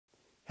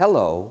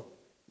Hello,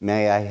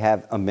 may I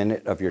have a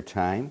minute of your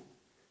time?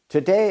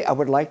 Today I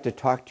would like to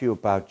talk to you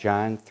about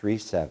John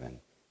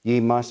 3:7. Ye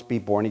must be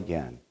born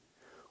again.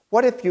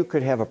 What if you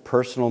could have a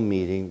personal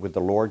meeting with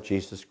the Lord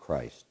Jesus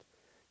Christ?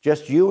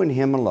 Just you and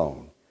him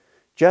alone.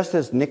 Just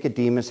as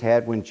Nicodemus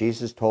had when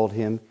Jesus told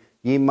him,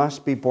 ye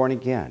must be born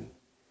again.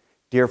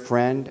 Dear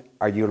friend,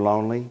 are you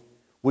lonely?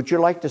 Would you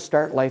like to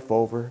start life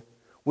over?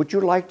 Would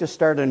you like to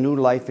start a new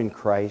life in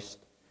Christ?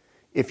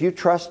 If you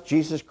trust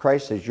Jesus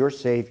Christ as your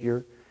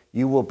Savior,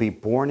 you will be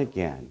born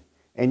again,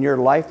 and your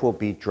life will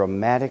be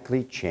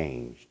dramatically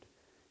changed.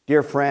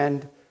 Dear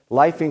friend,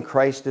 life in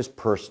Christ is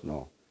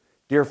personal.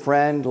 Dear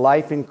friend,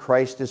 life in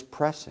Christ is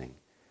pressing.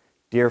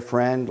 Dear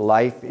friend,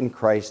 life in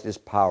Christ is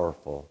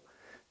powerful.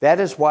 That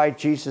is why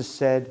Jesus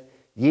said,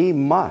 ye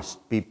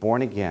must be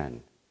born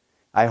again.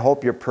 I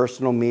hope your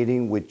personal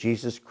meeting with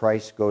Jesus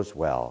Christ goes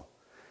well.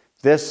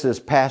 This is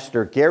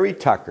Pastor Gary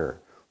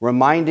Tucker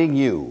reminding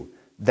you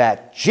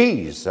that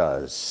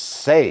Jesus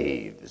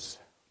saves.